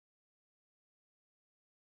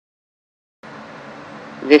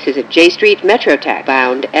This is a J Street Metrotech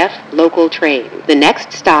bound F local train. The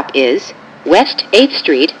next stop is West 8th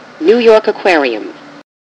Street, New York Aquarium.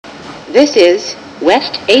 This is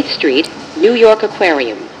West 8th Street, New York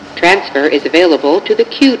Aquarium. Transfer is available to the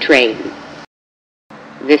Q train.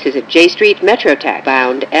 This is a J Street Metrotech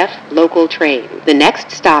bound F local train. The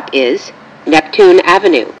next stop is Neptune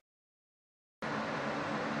Avenue.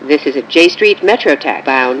 This is a J Street Metrotech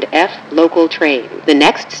bound F local train. The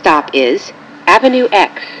next stop is Avenue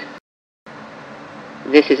X.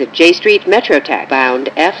 This is a J Street Metrotech bound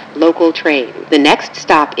F local train. The next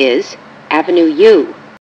stop is Avenue U.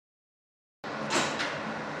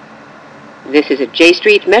 This is a J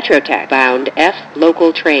Street Metrotech bound F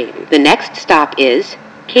local train. The next stop is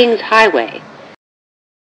Kings Highway.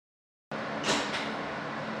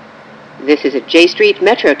 This is a J Street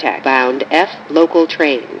Metrotech bound F local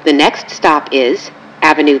train. The next stop is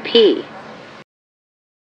Avenue P.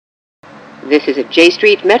 This is a J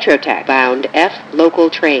Street Metrotech bound F local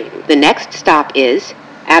train. The next stop is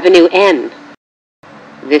Avenue N.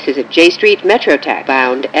 This is a J Street Metrotech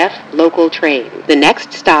bound F local train. The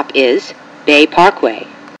next stop is Bay Parkway.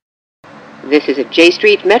 This is a J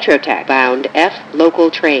Street Metrotech bound F local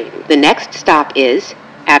train. The next stop is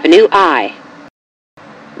Avenue I.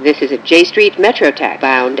 This is a J Street Metrotech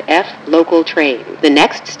bound F local train. The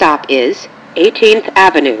next stop is 18th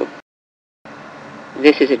Avenue.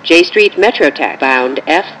 This is a J Street Metrotech bound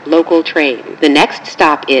F local train. The next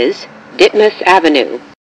stop is Ditmas Avenue.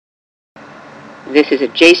 This is a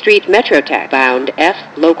J Street Metrotech bound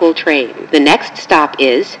F local train. The next stop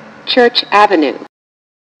is Church Avenue.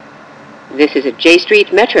 This is a J Street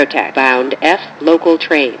Metrotech bound F local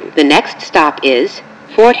train. The next stop is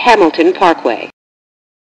Fort Hamilton Parkway.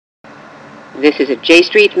 This is a J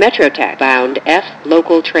Street Metrotech bound F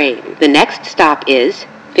local train. The next stop is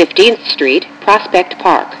 15th Street, Prospect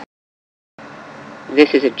Park.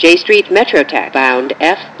 This is a J Street Metrotech bound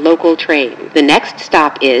F local train. The next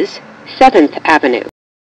stop is 7th Avenue.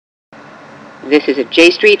 This is a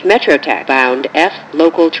J Street Metrotech bound F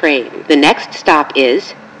local train. The next stop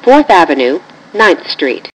is 4th Avenue, 9th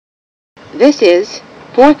Street. This is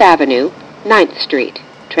 4th Avenue, 9th Street.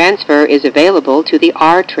 Transfer is available to the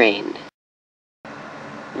R train.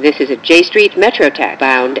 This is a J Street Metrotech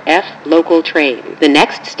bound F local train. The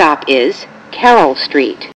next stop is Carroll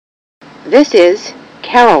Street. This is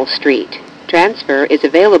Carroll Street. Transfer is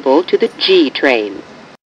available to the G train.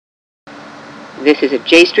 This is a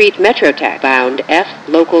J Street Metrotech bound F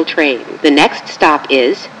local train. The next stop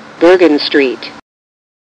is Bergen Street.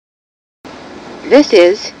 This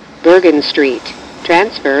is Bergen Street.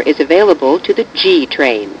 Transfer is available to the G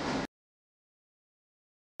train.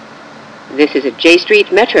 This is a J Street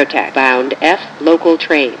Metrotech bound F local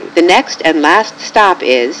train. The next and last stop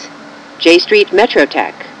is J Street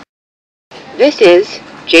Metrotech. This is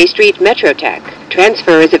J Street Metrotech.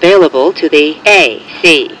 Transfer is available to the A,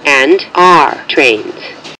 C, and R trains.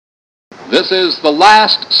 This is the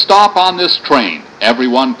last stop on this train.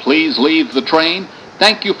 Everyone please leave the train.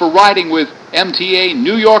 Thank you for riding with MTA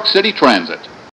New York City Transit.